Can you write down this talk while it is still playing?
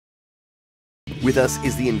With us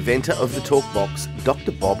is the inventor of the talkbox,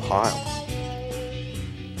 Dr. Bob Heil.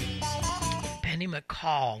 Penny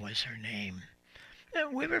McCall was her name.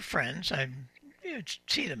 And we were friends. I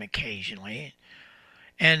see them occasionally.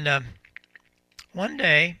 And one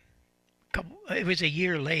day, it was a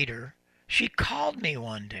year later, she called me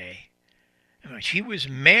one day. She was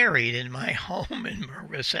married in my home in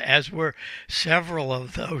Marissa, as were several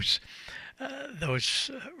of those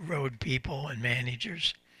road people and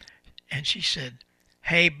managers. And she said,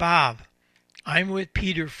 "Hey, Bob, I'm with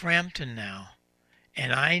Peter Frampton now,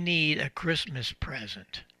 and I need a Christmas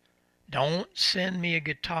present. Don't send me a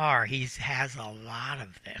guitar. He has a lot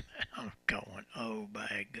of them." And I'm going, oh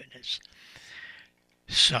my goodness.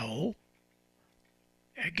 So,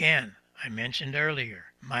 again, I mentioned earlier,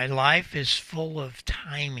 my life is full of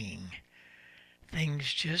timing.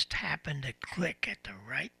 Things just happen to click at the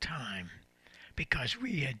right time because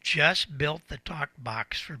we had just built the talk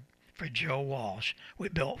box for Joe Walsh. We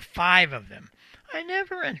built 5 of them. I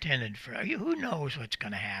never intended for, who knows what's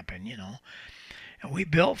going to happen, And we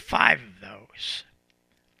built 5 of those.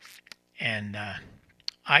 And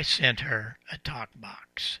I sent her a talk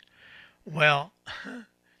box. Well,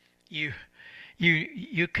 you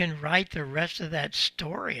you can write the rest of that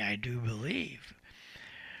story, I do believe,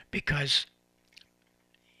 because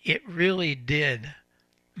it really did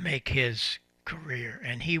make his career,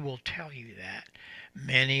 and he will tell you that.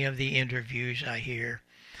 Many of the interviews I hear,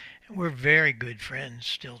 we're very good friends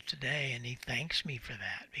still today, and he thanks me for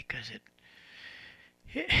that because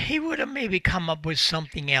he would have maybe come up with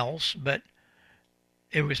something else, but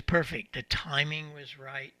it was perfect. The timing was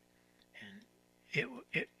right, and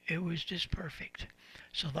it was just perfect.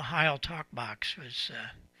 So the Heil Talk Box was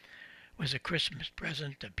a Christmas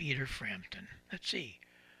present to Peter Frampton. Let's see.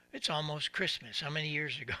 It's almost Christmas. How many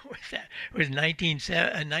years ago was that? It was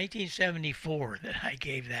 1974 that I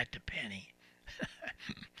gave that to Penny.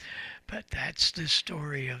 But that's the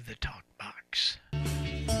story of the talk box.